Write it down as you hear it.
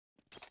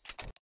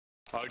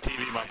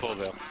RTV map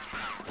over.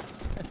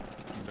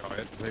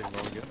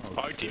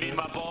 RTV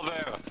map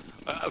over.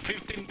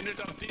 15 minutes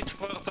of this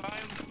for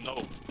time?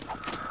 No.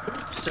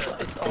 So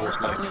it's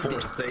almost like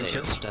 4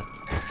 stages. Don't go.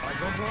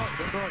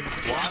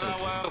 1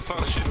 hour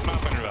for ship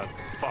map and run.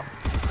 Fuck.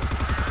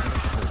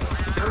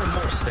 There are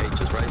more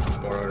stages,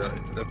 right? Or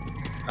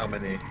how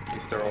many?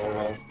 Is there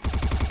overall?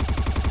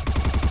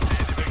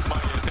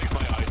 Take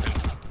my item.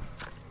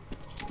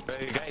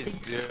 Guys,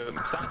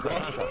 sunset.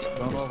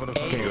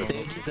 8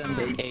 stages and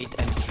then 8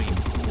 extreme.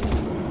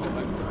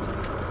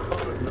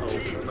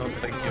 No,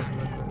 thank you.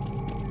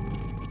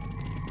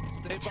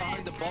 Stay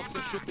behind the box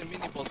and shoot the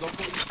mini boss. Don't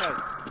go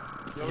inside.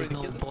 There's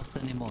no boss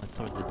anymore, it's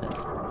already dead.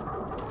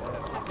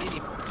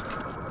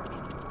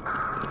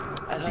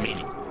 As I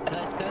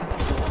said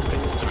before, if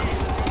you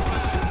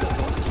shoot the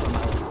boss from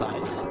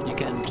outside, you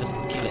can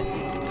just kill it,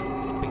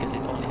 because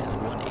it only has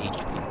 1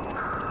 HP.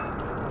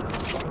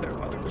 Are there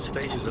other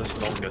stages as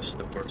long as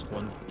the first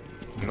one?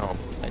 No.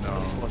 It's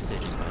only 4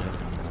 stages, by the way.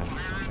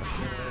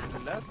 The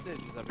last stage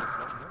is a bit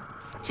longer.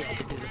 Yeah,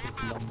 it is a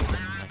bit longer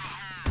than like...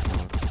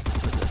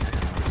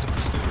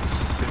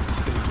 6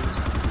 stages.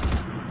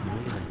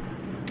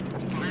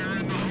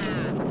 Really?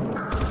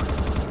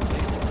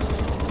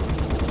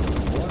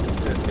 One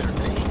says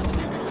there's 8,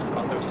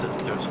 other says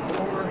there's 4,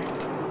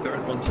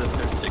 third one says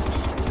there's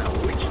 6. Now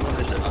which one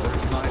is it?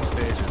 There's 9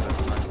 stages,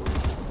 that's 9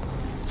 stages.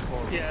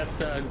 Yeah, it's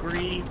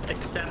grief,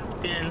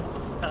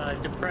 acceptance,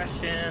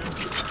 depression.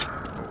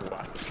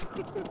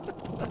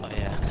 Oh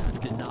yeah,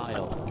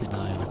 denial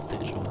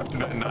stage 1.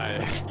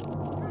 Denial.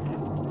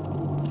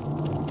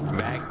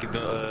 Back,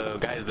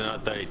 guys, do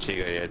not touch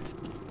trigger yet.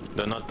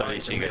 Do not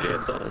touch trigger yet.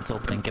 It's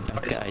opening, get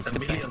back guys, A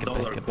get back, $1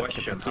 million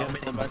question. How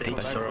many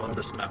stages are on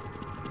this map?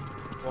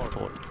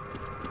 4.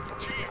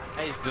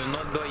 Guys, do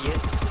not go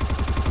yet.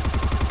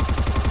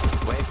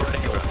 Wait for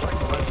it. You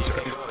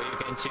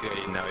can trigger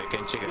it now, you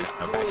can trigger it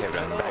now. Back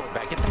everyone,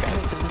 back Get back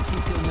guys, there's a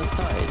TP on your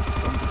side.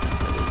 It's on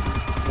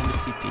the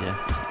CP there.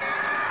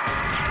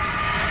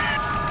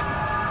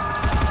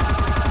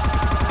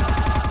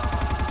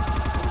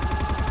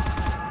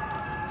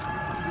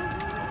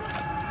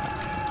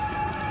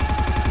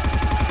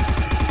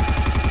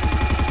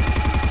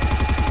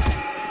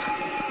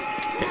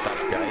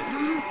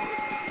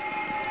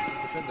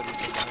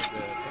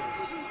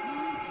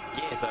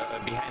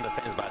 Behind the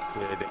fence, but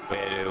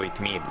where with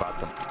me at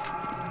bottom.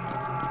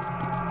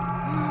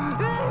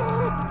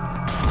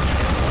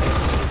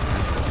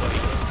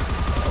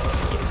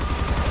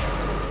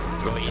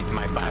 Go eat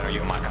my bar,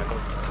 you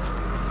macacos.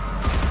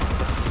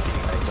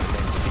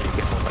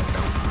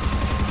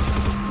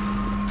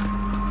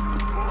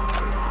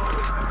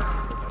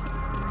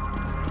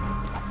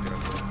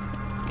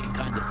 You can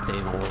kinda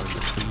save all of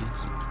the freeze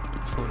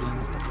for them.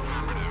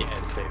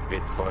 Yeah, save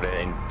it for the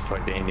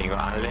ending,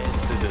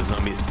 unless the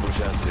zombies push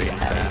us really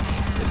fast.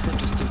 If they're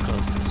just too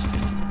close, it's fine.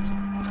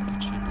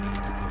 It should be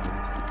still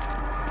good.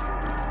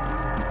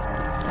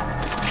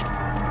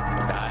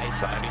 Guys,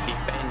 why are you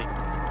defending?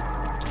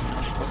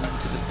 Not fall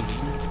into the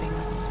green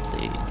things,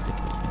 they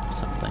insta-kill you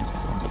sometimes.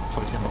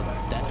 For example,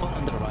 that one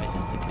on the right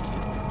insta-kills you.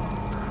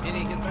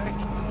 Mini, get back.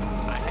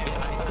 You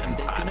have time,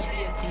 there's gonna be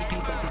a TP,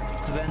 but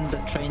it's when the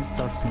train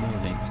starts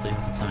moving, so you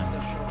have time.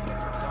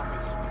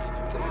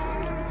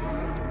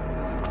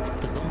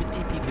 The zombie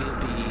TP will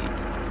be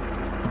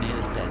near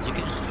the stairs. You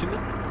can shoot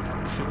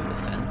through the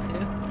fence here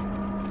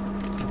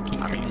and keep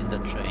them in the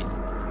train.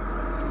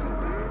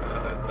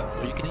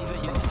 Or you can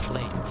even use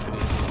flame through.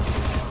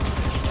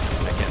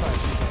 Let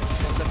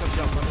them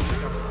jump,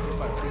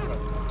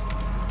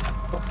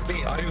 Hopefully,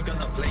 are you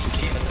gonna play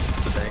Gina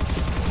today? It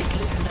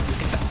lives in that,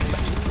 get back,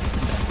 it lives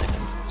in 10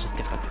 seconds. Just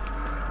get back.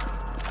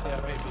 Yeah,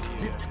 maybe.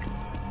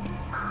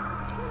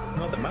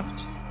 No, the map?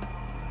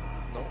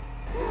 No.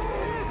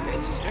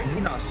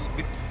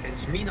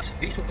 It's Mina's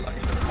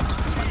visualizer.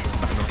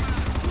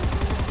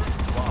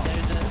 Wow.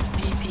 There's a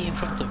TP in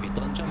front of you.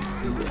 Don't jump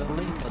too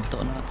early, but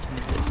do not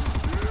miss it.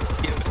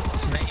 Yeah, but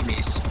its name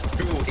is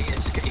True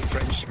Escape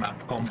French Map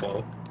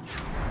Combo.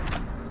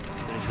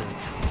 There's a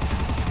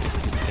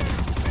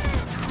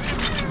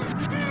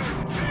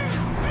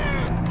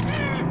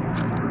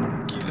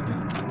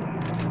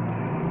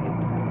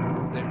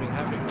They've been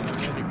having a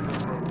very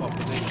poor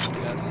population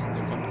last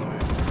couple of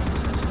years.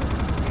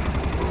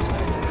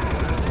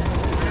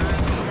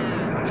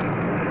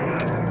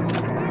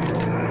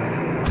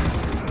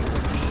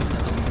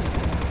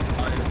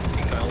 I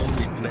think I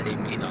only play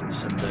Minats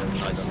and then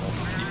I don't know.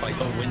 If I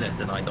don't win it,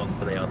 then I don't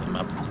play other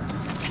map.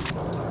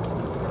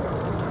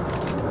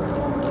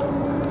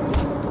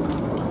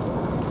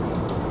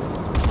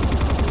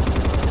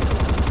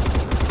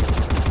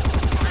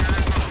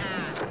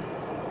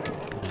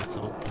 It's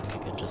open, you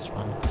can just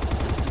run.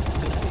 It's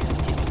gonna be a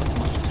TP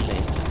much too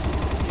late.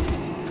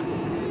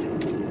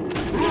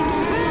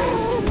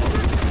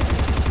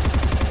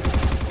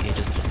 Okay,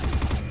 just run.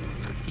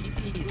 TP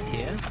is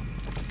here,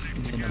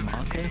 near the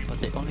marker, but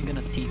they're only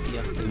gonna TP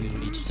after we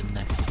reach the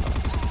next spot.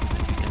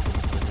 You can do it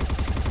with it.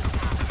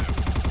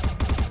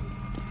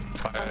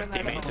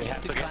 Teammates, we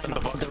have to get on the climb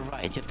up box. on the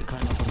right, you have to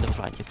climb up on the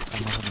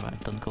right,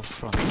 don't go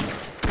front.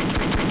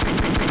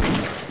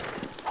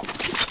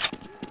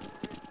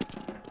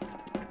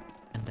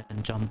 And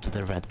then jump to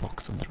the red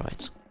box on the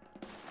right.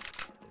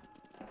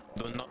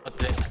 Do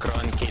not let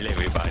Kron kill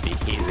everybody,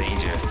 he's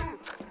dangerous. No,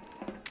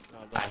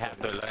 I have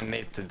to learn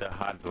it the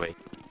hard way.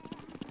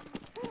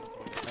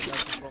 I got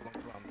control on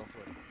Kron, don't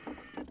worry.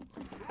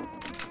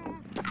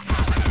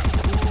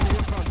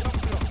 Kron, jump,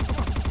 Kron, come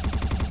on!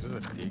 This is a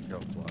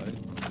decal fly.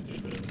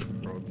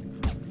 Broken.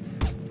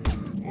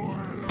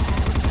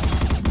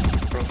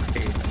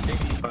 Okay, I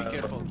think, Be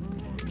careful.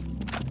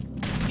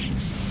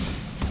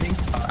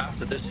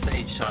 after this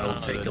stage I'll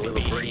take a little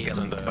the break and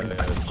on the find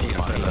back to school GFL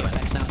money. event. Get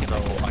back now, get So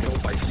back. I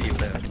hope I see you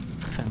there.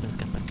 Defenders,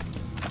 get back.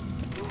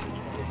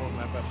 One more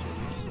map after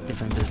this.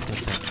 Defenders,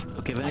 get back.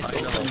 Okay, when it's I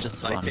know, open,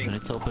 just I run. think When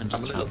it's open, I'm a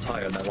just little run.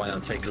 tired. I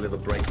want to take a little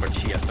break for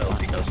GFL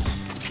because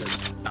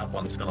that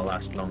one's gonna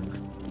last long.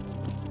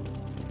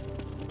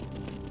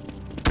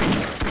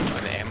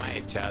 On the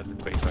MI chat,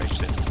 quick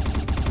question.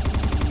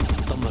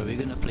 Don't worry, we're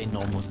gonna play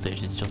normal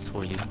stage, it's just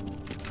for you.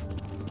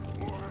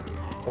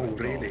 Oh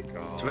really?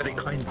 God. It's very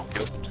kind of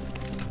you. Just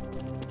kidding.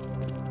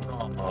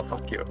 Oh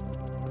fuck you.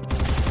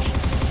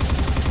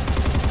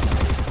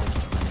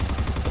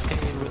 Okay,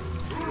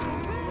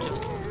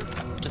 just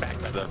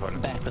Backpedal for now.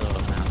 backpedal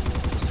now.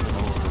 Just run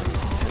over.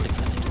 If you're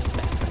defending, just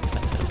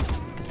backpedal.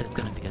 Because there's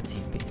gonna be a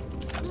TP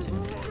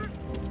soon.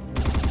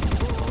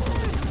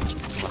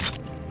 Just run.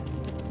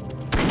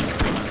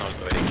 Run all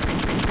the way.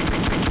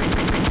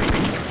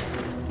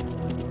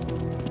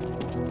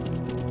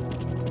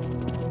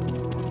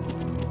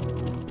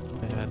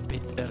 We're a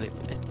bit early,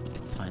 but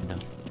it's fine though.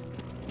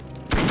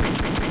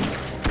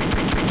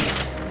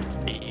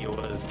 He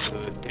was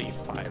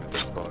 3-5 the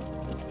score.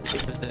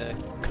 It was a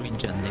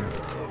cringe ending.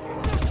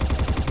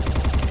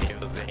 He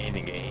was the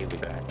ending game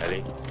with that,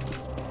 ready?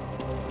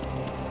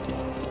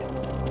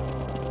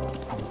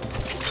 This is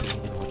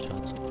watch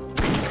out.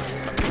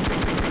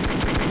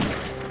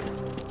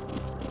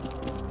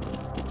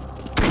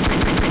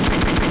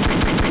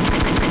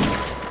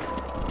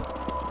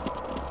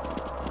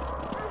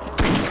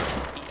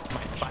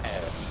 My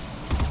fire.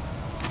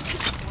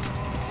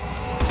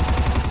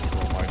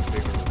 Oh, my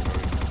finger was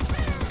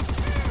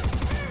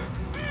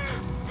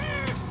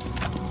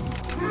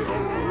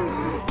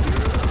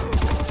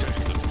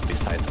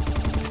Beside them.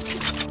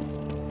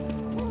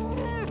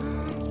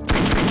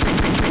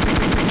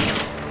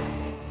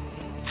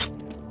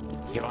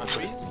 He wants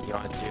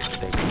you to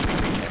take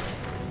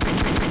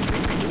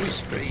Who is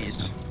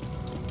Freeze?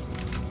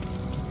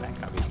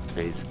 back up with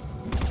trees.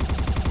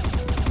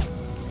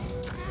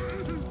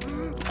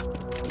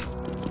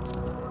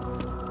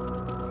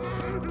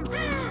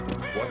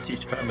 What's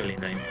his family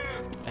name?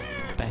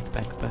 Back.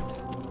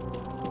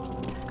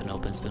 It's gonna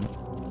open soon.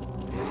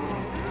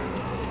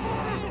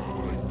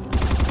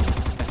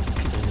 Back,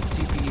 there's a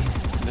TP,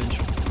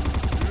 Venture.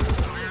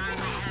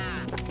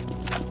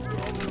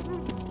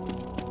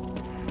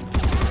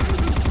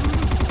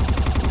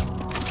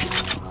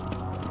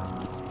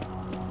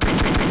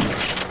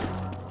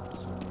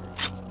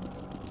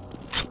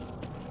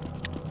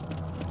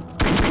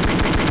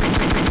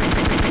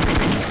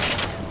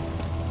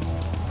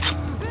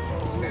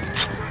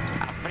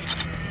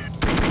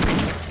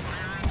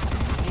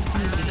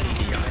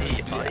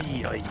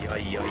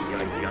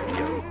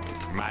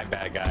 My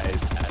bad,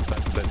 guys. I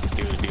thought that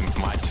it would be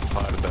much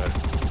further.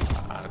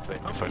 Honestly,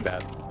 for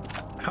that.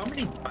 How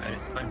many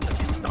times have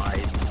you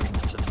died in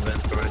this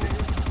event already?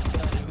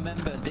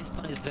 Remember, this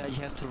one is where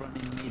you have to run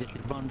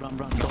immediately. Run.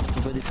 Don't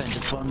over defend,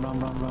 just run. If you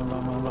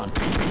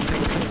feel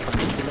the first one,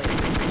 just delay it.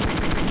 So,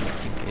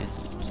 in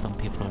case some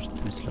people are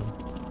too slow.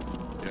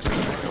 Just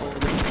run all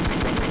the way, just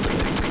run all the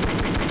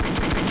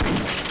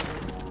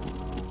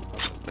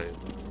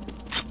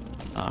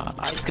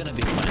way. It's gonna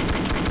be fine.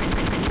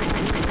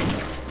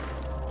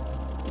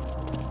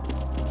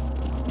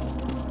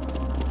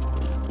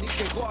 He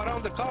can go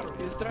around the car.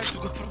 He's trying to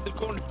go from the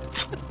corner.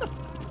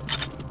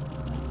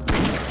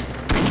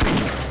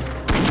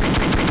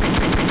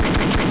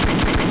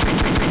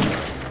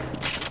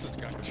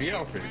 G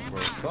outfit,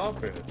 bro.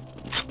 Stop it.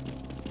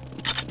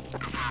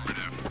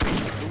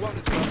 The one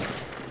is Krusty.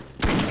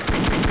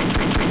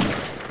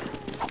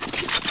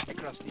 Hey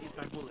Krusty, eat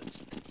my bullets.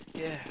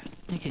 Yeah.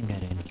 You can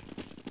get in.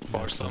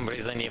 For some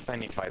reason,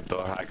 even if I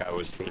door hack, I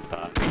will still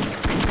die.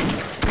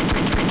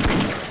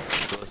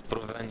 It was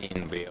proven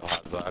in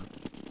Biohazard.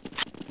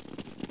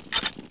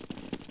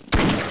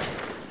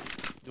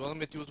 You want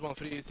me to use one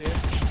freeze here? No.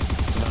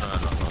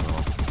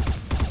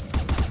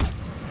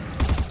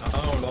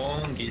 How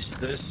long is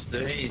this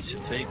stage?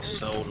 It takes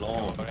so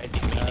long.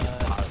 Already made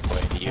it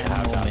halfway. You 10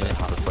 have more done it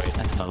minutes halfway.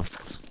 at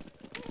most.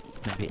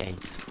 Maybe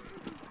 8.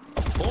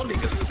 I'm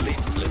falling asleep,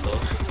 little.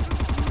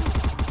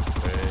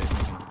 Hey.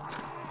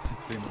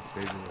 3 more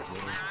stages as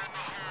well.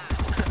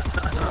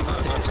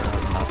 Save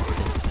some up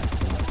this back.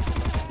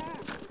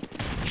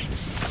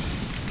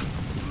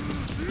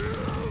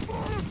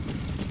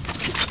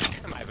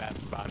 My bad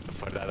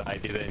for that. I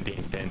didn't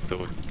intend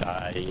to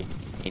die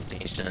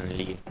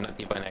intentionally, not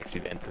even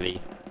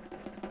accidentally.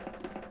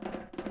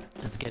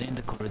 Just get in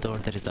the corridor,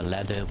 there is a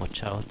ladder,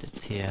 watch out,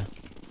 it's here.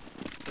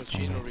 Does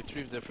Chino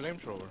retrieve the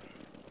flamethrower?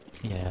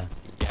 Yeah.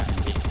 Yeah,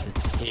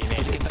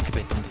 But you get back a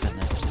bit, don't defend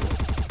that yourself.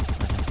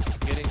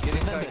 Get Remember,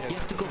 inside you here.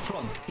 have to go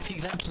front. If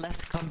you went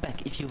left, come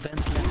back. If you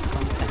went left,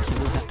 come back. You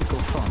will have to go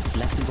front.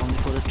 Left is only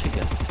for the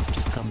trigger.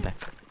 Just come back.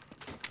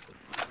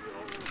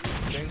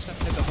 Get inside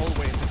the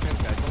hallway and defend,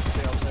 guys. Don't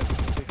stay outside. We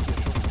can take the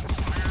shot.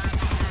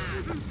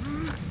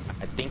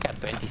 I think at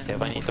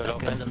 27 it will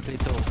open. Seconds until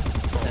it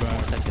opens. 10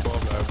 more seconds.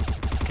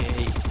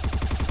 Okay,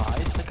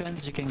 5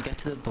 seconds. You can get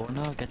to the door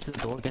now. Get to the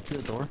door. Get to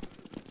the door.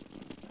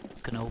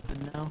 It's gonna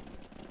open now.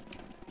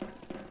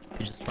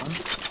 You just run.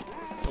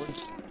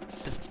 Dodge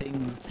the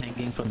things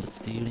hanging from the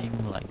ceiling,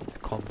 like these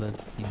cobweb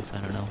things,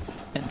 I don't know.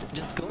 And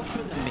just go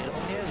through the middle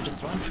here,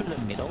 just run through the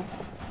middle.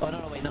 Oh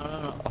no, wait, no,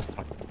 oh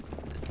sorry.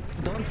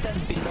 Don't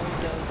stand below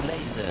those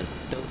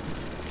lasers, those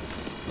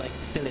like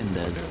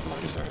cylinders.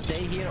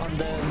 Stay here on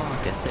the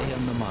marker, stay here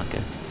on the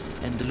marker.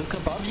 And look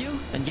above you,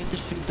 and you have to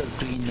shoot those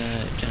green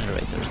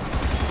generators.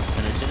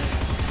 And the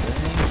generator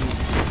burning, you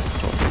it's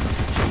destroyed, you don't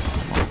have to shoot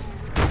them all.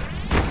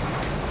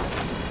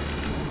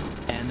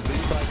 And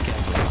rebuy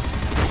Kevlar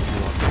if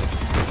you are good.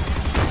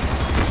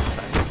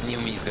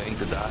 Yumi is going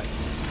to die.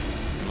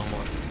 No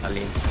more.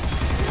 Aline.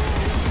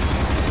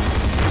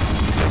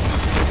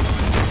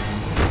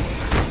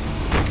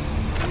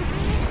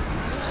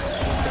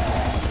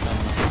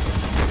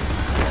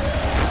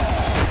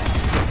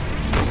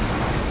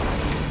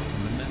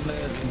 Remember,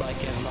 rebuy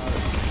Kevlar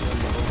if you're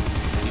low.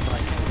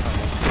 Rebuy Kevlar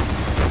if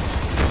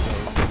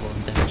you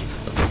won't damage you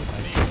for the low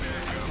fires.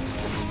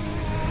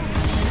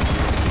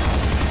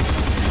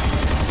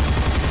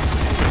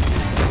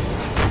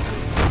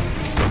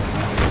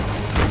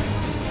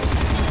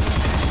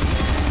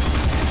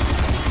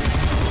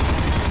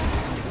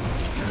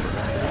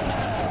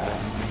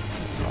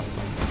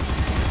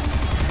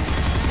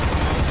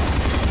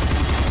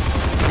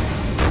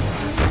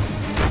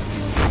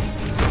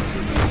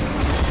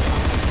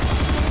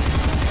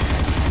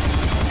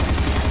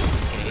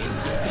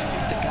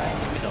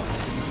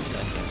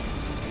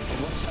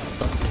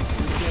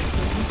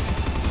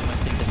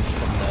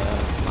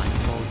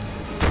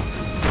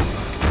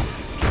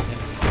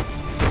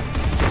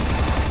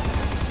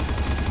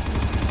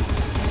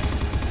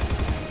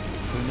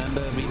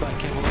 Remember, rebuy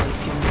Kevlar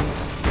if you need.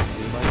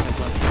 Rebuy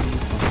Kevlar if you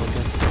need, don't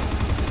forget.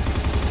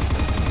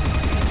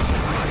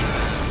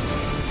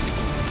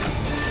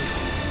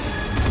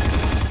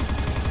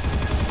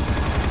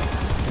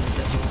 After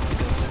that, you have to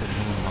go to the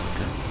moon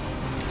marker.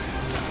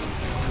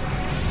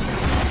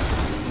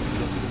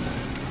 Go to the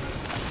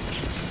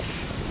moon.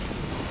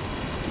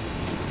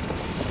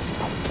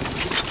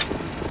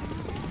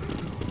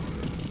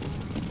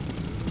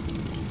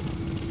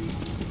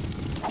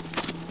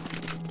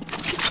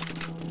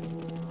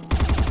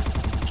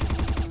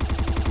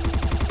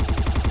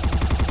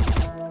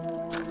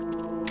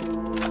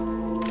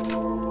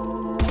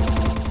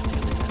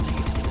 Still defending,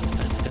 if you see the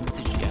defense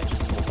advantage, yeah,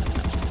 just fall back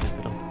and just pick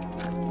it up.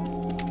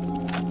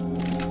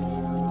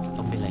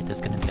 Don't be late,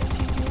 there's gonna be a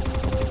team.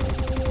 Don't be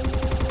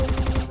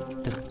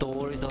late. The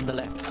door is on the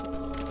left.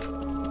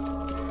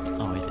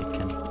 Oh wait, I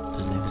can.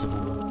 There's an invisible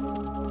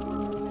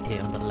wall. It's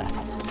here on the left.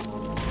 It's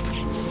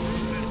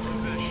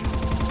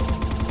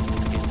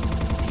gonna be a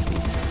TP.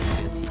 It's gonna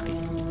be a TP.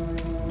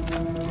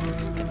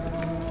 Just get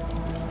back.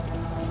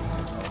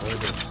 Where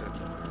is shit?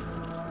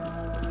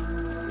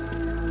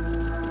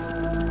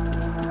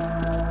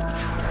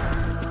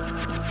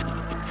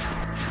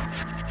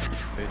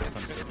 Stay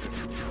defensive.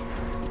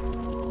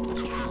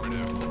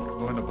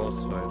 Go in the boss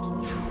fight.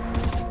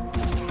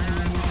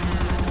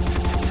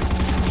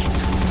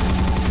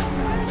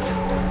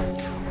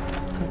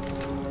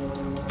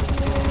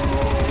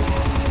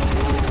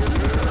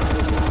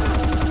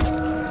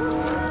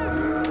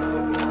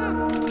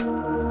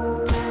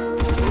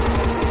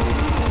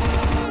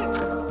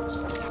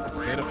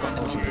 Stay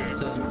defensive.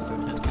 So,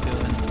 have to go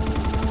in.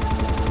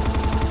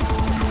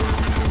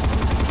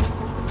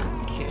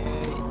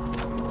 Okay.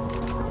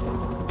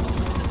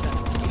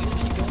 If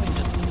you go in,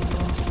 just don't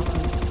run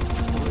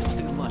forward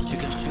too much. You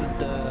can shoot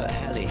the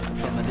heli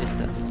from a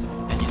distance,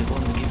 and you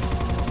won't give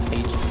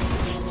HP.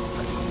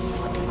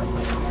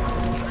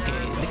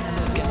 Okay,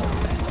 defenders get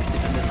back.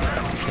 Defenders get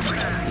back. It's gonna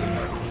cost you.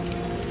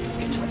 You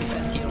can just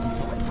defend here on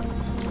top.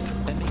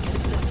 Let me get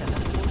in the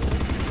teleporter.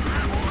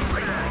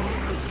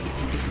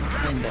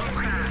 Behind us,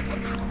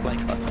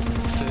 like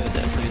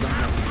further, so you don't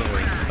have to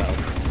worry about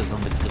the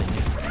zombies killing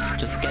you.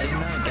 Just get in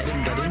now, get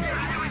in.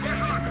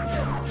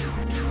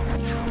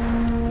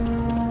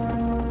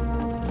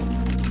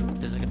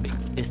 There's like a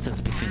big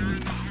distance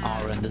between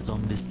R and the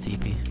zombies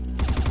TP.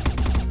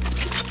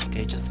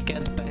 Okay, just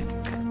get back.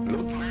 You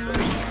will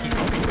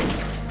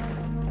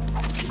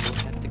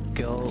have to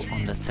go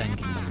on the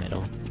tank in the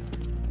middle.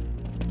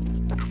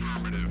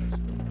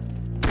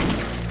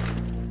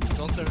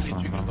 Don't turn the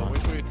trigger, though.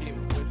 Wait for your team.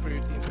 Wait for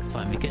your team. It's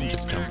fine, we can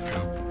just jump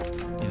through.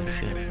 Even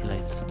if you're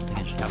late, we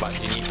can just Yeah, but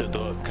you need to do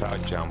a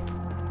crouch jump.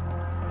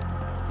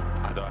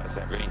 Otherwise,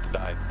 I'm going to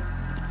die.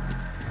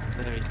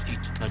 very cheap.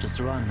 I just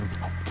run.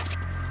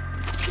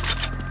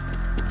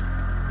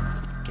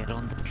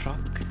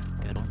 truck.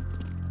 Get on.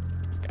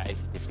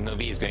 Guys, if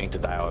Nubi is going to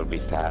die, I'll be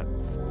sad.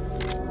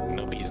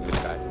 Nubi is going to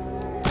die.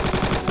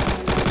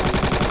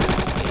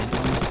 Okay,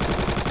 anyone missed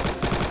it?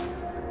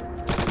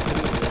 Who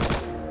is it?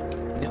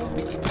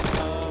 Nobody?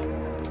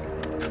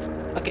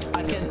 Okay,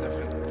 I can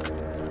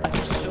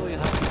show you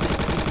how to do it.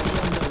 You see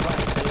on the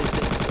right, there is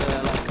this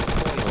like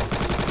coil.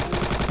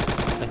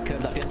 Like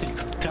curled up. You have to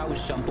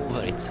crouch jump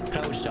over it.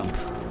 Crouch jump.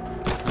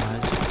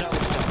 Just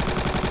crouch jump.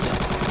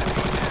 Yes.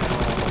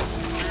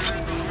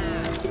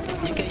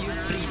 You can use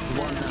freeze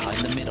one now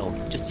in the middle.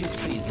 Just use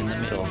freeze in the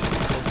middle.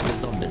 Close to the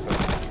zombies.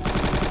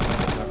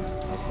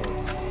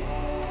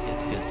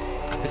 It's good.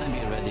 It's gonna be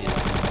ready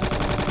soon.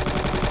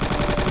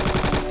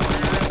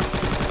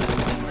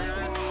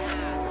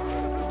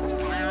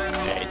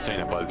 Yeah, it's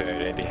winnable. They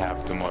already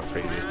have 2 more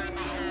freezes.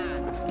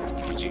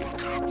 GG.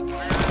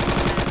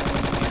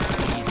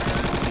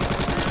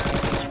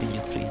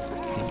 Use freeze.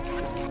 Use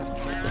freeze.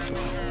 That's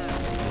awesome.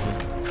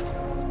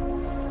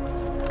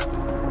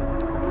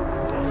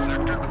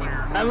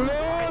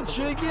 Hello,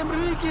 chicken,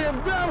 chicken,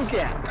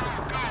 donkey.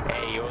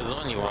 Hey, it was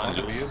only one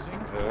loose.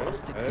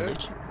 Stick to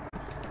nature.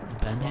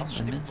 Ban him,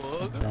 admins.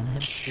 Ban him.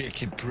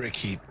 Chicky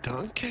bricky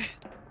donkey.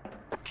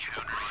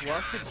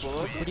 Plastic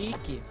bug.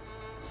 Freaky.